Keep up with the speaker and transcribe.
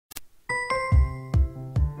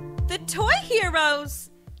The Toy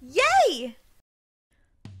Heroes! Yay!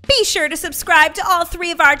 Be sure to subscribe to all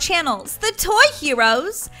 3 of our channels, The Toy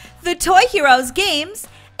Heroes Games,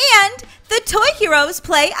 and The Toy Heroes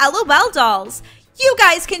Play LOL Dolls. You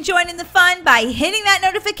guys can join in the fun by hitting that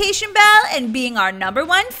notification bell and being our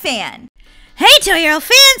 #1 fan. Hey Toy Hero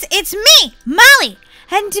fans, it's me, Molly,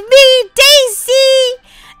 and me, Daisy.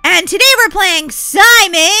 And today we're playing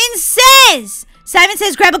Simon Says. Simon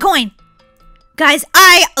Says grab a coin. Guys,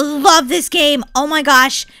 I love this game. Oh my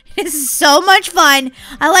gosh, this is so much fun.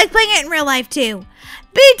 I like playing it in real life too.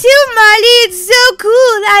 Me too, Molly. It's so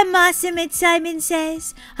cool. I'm awesome at Simon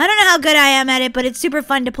Says. I don't know how good I am at it, but it's super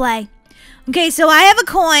fun to play. Okay, so I have a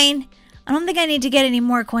coin. I don't think I need to get any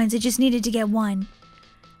more coins. I just needed to get 1.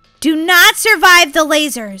 Do not survive the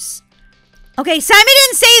lasers. Okay, Simon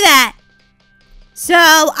didn't say that. So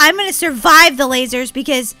I'm going to survive the lasers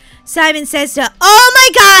because Simon says to... Oh my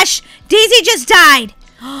gosh! Daisy just died.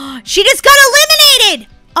 She just got eliminated.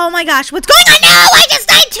 Oh my gosh, what's going on now? I just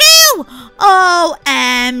died too!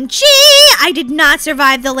 OMG! I did not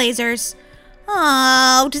survive the lasers.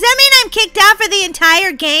 Oh, does that mean I'm kicked out for the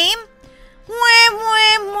entire game?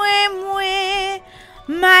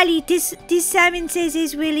 Molly, this Simon Says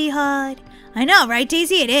is really hard. I know, right,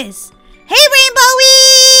 Daisy? It is. Hey,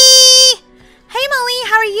 Rainbowy! Hey, Molly,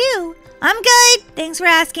 how are you? I'm good. Thanks for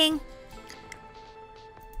asking.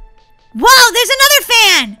 Whoa, there's another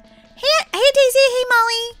fan! Hey, Daisy. Hey,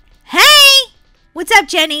 Molly. Hey! What's up,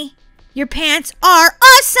 Jenny? Your pants are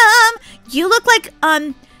awesome! You look like,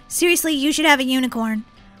 seriously, you should have a unicorn.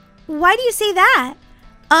 Why do you say that?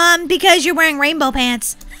 Because you're wearing rainbow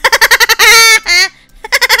pants.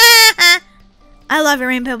 I love your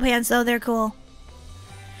rainbow pants, though. They're cool.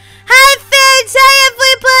 Hi, fans! Hi,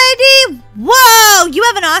 everybody! Whoa! You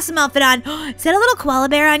have an awesome outfit on. Is that a little koala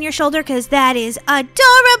bear on your shoulder? Because that is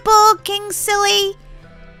adorable, King Silly.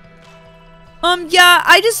 Yeah,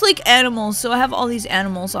 I just like animals, so I have all these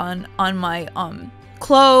animals on my,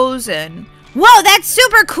 clothes and... Whoa, that's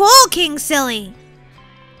super cool, King Silly.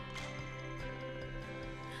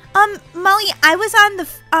 Molly, I was on the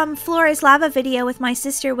Flores Lava video with my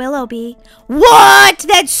sister Willowbee. What?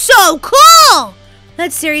 That's so cool!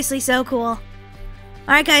 That's seriously so cool.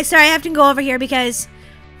 Alright guys, sorry I have to go over here because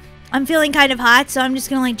I'm feeling kind of hot, so I'm just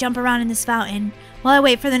gonna like jump around in this fountain while I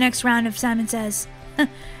wait for the next round of Simon Says.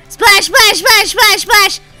 Splash, splash, splash, splash,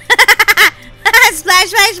 splash! Splash,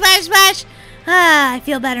 splash, splash, splash! Ah, I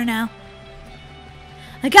feel better now.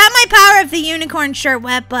 I got my Power of the Unicorn shirt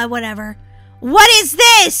wet, but whatever. What is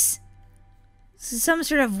this? This is some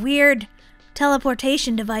sort of weird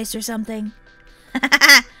teleportation device or something.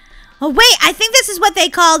 Oh, wait, I think this is what they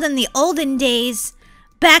called in the olden days,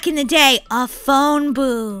 back in the day, a phone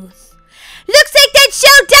booth. Looks like that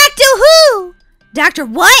show Doctor Who. Doctor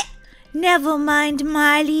what? Never mind,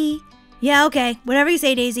 Molly. Yeah, okay, whatever you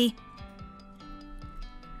say, Daisy.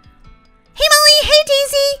 Hey, Molly, hey,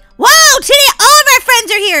 Daisy. Whoa, today all of our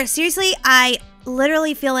friends are here. Seriously, I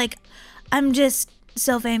literally feel like I'm just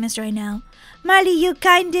so famous right now. Molly, you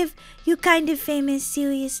kind of famous,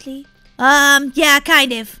 seriously. Yeah,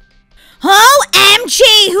 kind of. OMG!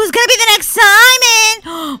 Who's gonna be the next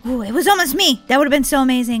Simon? Ooh, it was almost me. That would have been so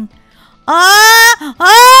amazing. It's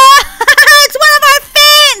one of our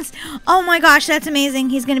fans! Oh my gosh, that's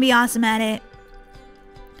amazing. He's gonna be awesome at it.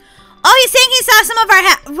 Oh, he's saying he saw some of our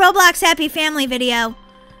Roblox Happy Family video.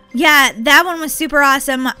 Yeah, that one was super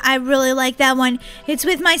awesome. I really like that one. It's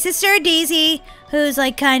with my sister Daisy, who's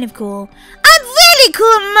like kind of cool. I'm really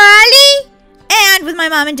cool, Molly! And with my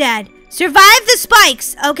mom and dad. Survive the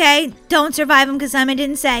spikes, okay? Don't survive them because Simon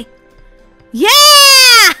didn't say.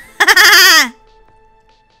 Yeah!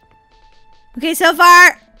 Okay, so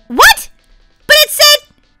far. What? But it said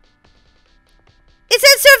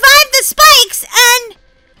survive the spikes, and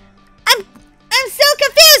I'm so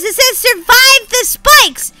confused. It says survive the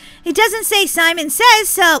spikes. It doesn't say Simon Says,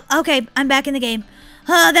 so okay, I'm back in the game.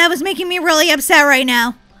 That was making me really upset right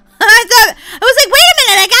now. I was like, wait a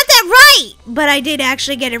minute, I got that right. But I did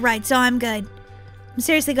actually get it right, so I'm good. I'm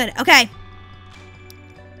seriously good. Okay.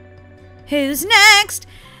 Who's next?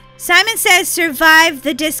 Simon Says survive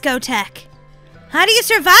the discotheque. How do you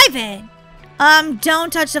survive it?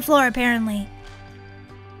 Don't touch the floor, apparently.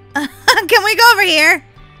 Can we go over here?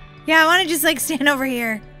 Yeah, I want to just like stand over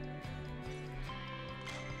here.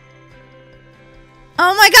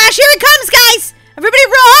 Oh my gosh, here it comes, guys! Everybody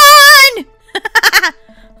run!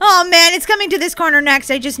 Oh man, it's coming to this corner next.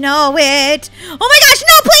 I just know it. Oh my gosh,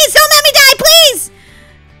 no, please don't let me die, please!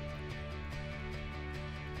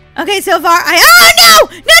 Okay, so far oh no!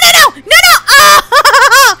 No!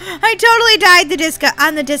 Oh! I totally died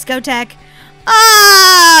on the discotheque.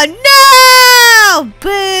 Oh no!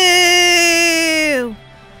 Boo!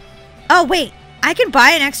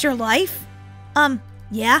 buy an extra life?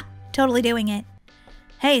 Yeah, totally doing it.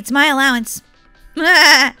 Hey, it's my allowance.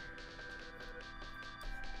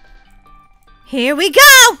 Here we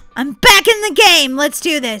go! I'm back in the game. Let's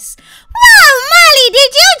do this. Whoa, Molly,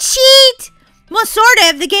 did you cheat? Well, sort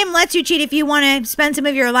of. The game lets you cheat if you want to spend some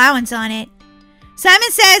of your allowance on it.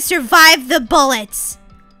 Simon says survive the bullets.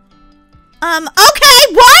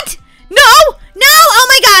 Okay, what? No! Oh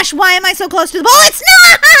my gosh, why am I so close to the bullets?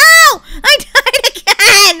 No! I died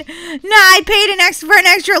again! No, I paid for an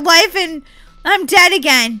extra life and I'm dead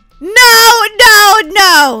again.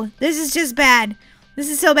 No! This is just bad. This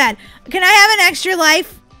is so bad. Can I have an extra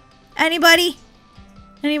life? Anybody?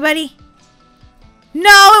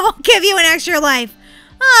 No, it won't give you an extra life.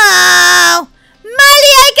 Oh! Molly,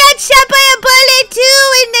 I got shot by a bullet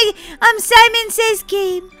too in the Simon Says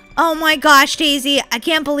game. Oh my gosh, Daisy, I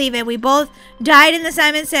can't believe it. We both died in the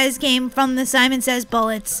Simon Says game from the Simon Says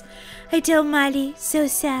bullets. I told Molly, so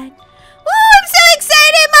sad. Woo, I'm so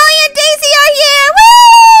excited. Molly and Daisy are here.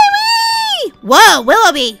 Whee! Whoa,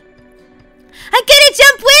 Willoughby. I gotta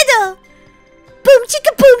jump with her. Boom,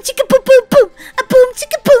 chicka boom, boom, boom. A boom,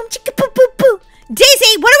 chicka boom, boom, boom.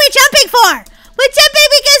 Daisy, what are we jumping for? We're jumping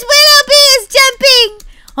because Willoughby is jumping.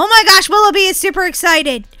 Oh my gosh, Willoughby is super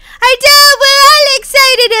excited. I know, we're all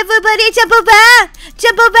excited, everybody. Jump around,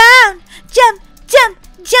 jump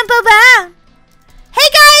around. Hey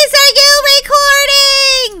guys, are you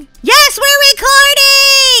recording? Yes, we're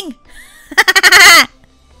recording.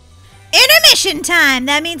 Intermission time.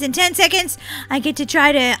 That means in 10 seconds, I get to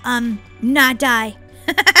try to, not die.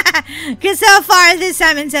 Because so far, this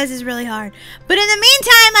Simon Says is really hard. But in the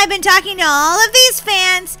meantime, I've been talking to all of these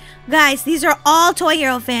fans. Guys, these are all Toy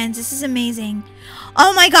Hero fans. This is amazing.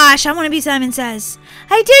 Oh my gosh, I want to be Simon Says.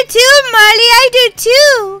 I do too, Marley. I do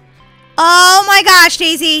too. Oh my gosh,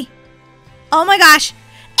 Daisy. Oh my gosh.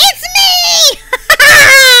 It's me!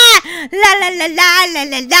 La la la la la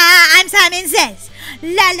la la. I'm Simon Says.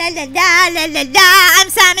 La la la la la la la. I'm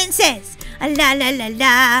Simon Says. La la la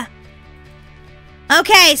la.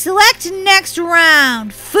 Okay, select next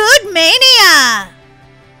round. Food Mania.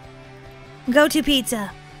 Go to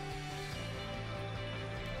pizza.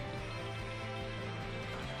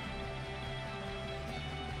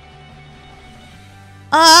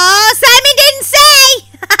 Oh, Simon didn't say!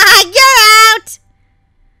 You're out!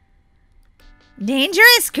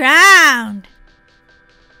 Dangerous ground.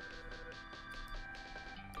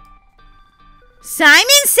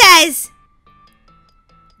 Simon says,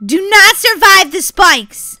 do not survive the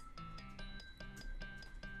spikes.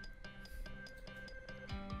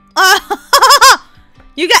 Oh,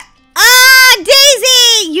 you got... Ah,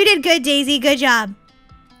 Daisy! You did good, Daisy. Good job.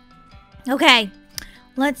 Okay,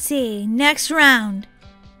 let's see. Next round.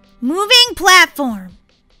 Moving platform.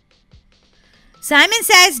 Simon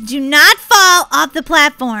says, do not fall off the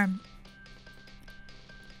platform.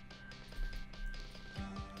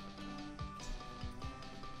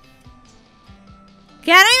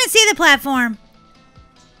 Okay, I don't even see the platform.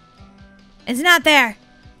 It's not there.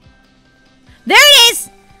 There it is!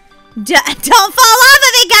 Don't fall off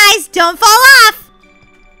of it, guys! Don't fall off!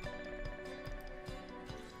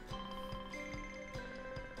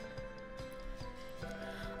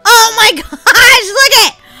 Oh my gosh, look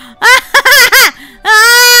it!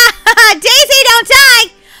 Daisy, don't die!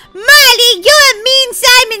 Molly, you're a mean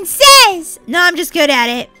Simon Says! No, I'm just good at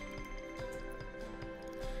it.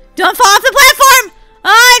 Don't fall off the platform!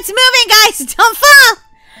 Oh, it's moving, guys! Don't fall!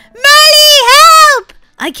 Molly, help!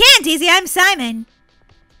 I can't, Daisy. I'm Simon.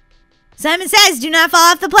 Simon says, do not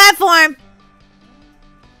fall off the platform.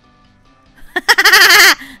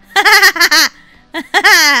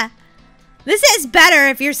 This is better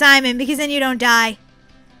if you're Simon, because then you don't die.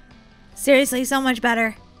 Seriously, so much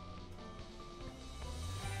better.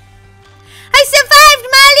 I survived,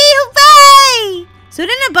 Molly! Hooray! So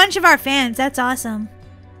did a bunch of our fans. That's awesome.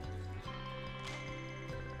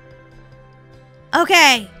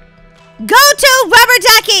 Okay. Go to Rubber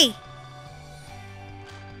Ducky!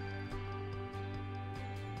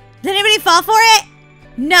 Did anybody fall for it?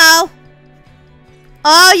 No.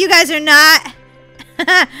 Oh, you guys are not.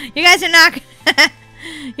 You guys are not.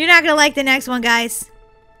 You're not going to like the next one, guys.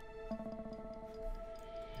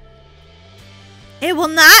 It will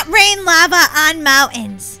not rain lava on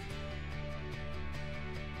mountains.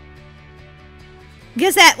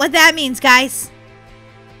 Guess what that means, guys.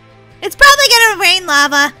 It's probably going to rain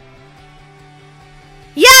lava.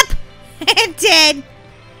 Yep, it did.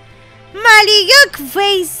 Molly, you're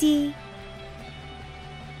crazy.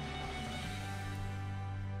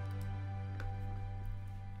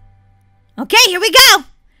 Okay, here we go.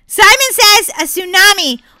 Simon says a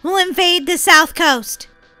tsunami will invade the south coast.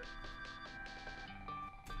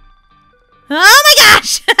 Oh my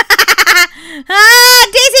gosh!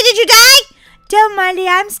 Daisy, did you die? Don't, Miley,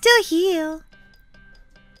 I'm still here.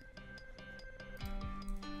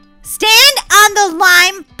 Stand on the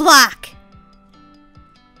lime block.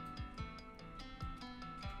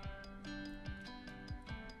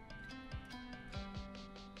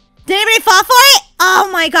 Did anybody fall for it? Oh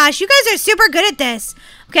my gosh, you guys are super good at this.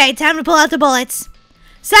 Okay, time to pull out the bullets.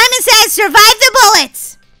 Simon says, survive the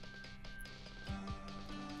bullets.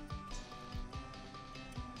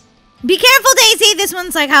 Be careful, Daisy. This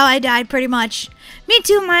one's like how I died, pretty much. Me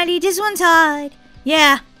too, Miley. This one's hard.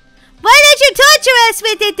 Yeah. Why don't you torture us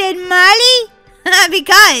with it then, Miley?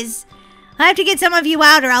 Because I have to get some of you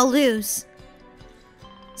out or I'll lose.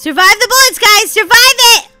 Survive the bullets, guys. Survive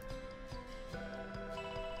it.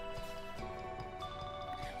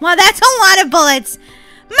 Wow, that's a lot of bullets.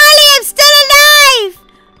 Miley, I'm still alive.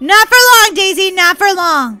 Not for long, Daisy. Not for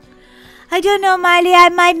long. I don't know, Miley. I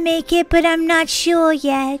might make it, but I'm not sure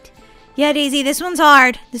yet. Yeah, Daisy, this one's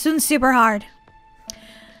hard. This one's super hard.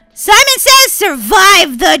 Simon says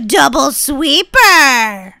survive the double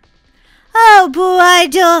sweeper. Oh, boy,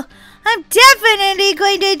 I'm definitely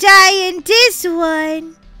going to die in this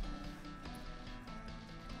one.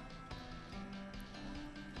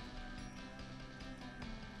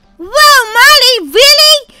 Whoa, Molly,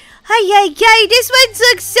 really? Ay, this one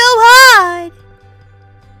looks so hard.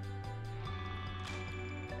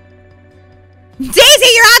 Daisy,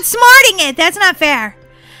 you're outsmarting it. That's not fair.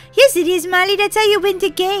 Yes, it is, Molly. That's how you win the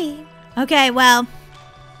game. Okay, well,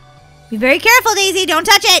 be very careful, Daisy. Don't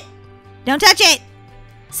touch it. Don't touch it.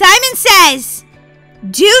 Simon says,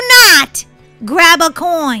 do not grab a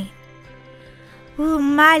coin. Ooh,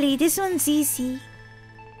 Molly, this one's easy.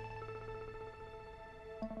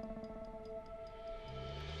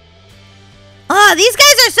 Oh, these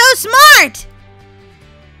guys are so smart.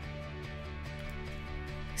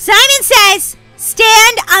 Simon says,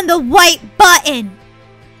 stand on the white button.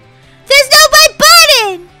 There's no white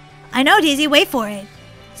button. I know, Daisy. Wait for it.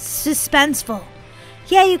 Suspenseful.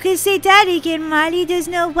 Yeah, you could say that again, Molly. There's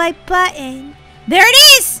no white button. There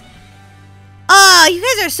it is. Oh, you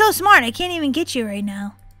guys are so smart. I can't even get you right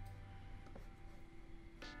now.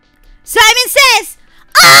 Simon says,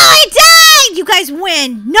 oh, I died. You guys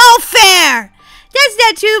win. No fair. That's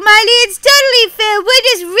not true, Miley. It's totally fair. We're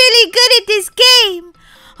just really good at this game.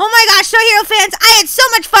 Oh my gosh, Toy Hero fans, I had so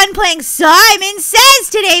much fun playing Simon Says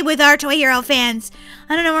today with our Toy Hero fans.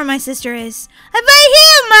 I don't know where my sister is. I'm right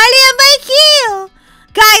here, Miley. I'm right here.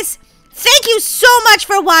 Guys, thank you so much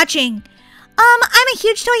for watching. I'm a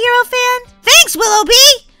huge Toy Hero fan. Thanks,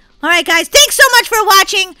 Willowbee. All right, guys, thanks so much for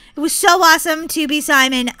watching. It was so awesome to be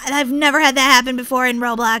Simon. I've never had that happen before in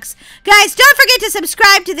Roblox. Guys, don't forget to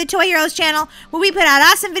subscribe to the Toy Heroes channel where we put out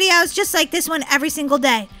awesome videos just like this one every single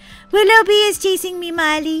day. Willowbee is chasing me,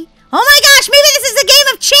 Miley. Oh my gosh, maybe this is a game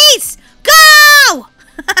of chase. Go!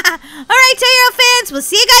 All right, Toy Hero fans, we'll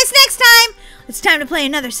see you guys next time. It's time to play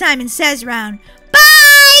another Simon Says round.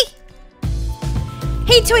 Bye!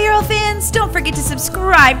 Hey Toy Hero fans, don't forget to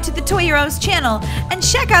subscribe to the Toy Heroes channel and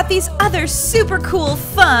check out these other super cool,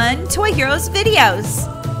 fun Toy Heroes videos.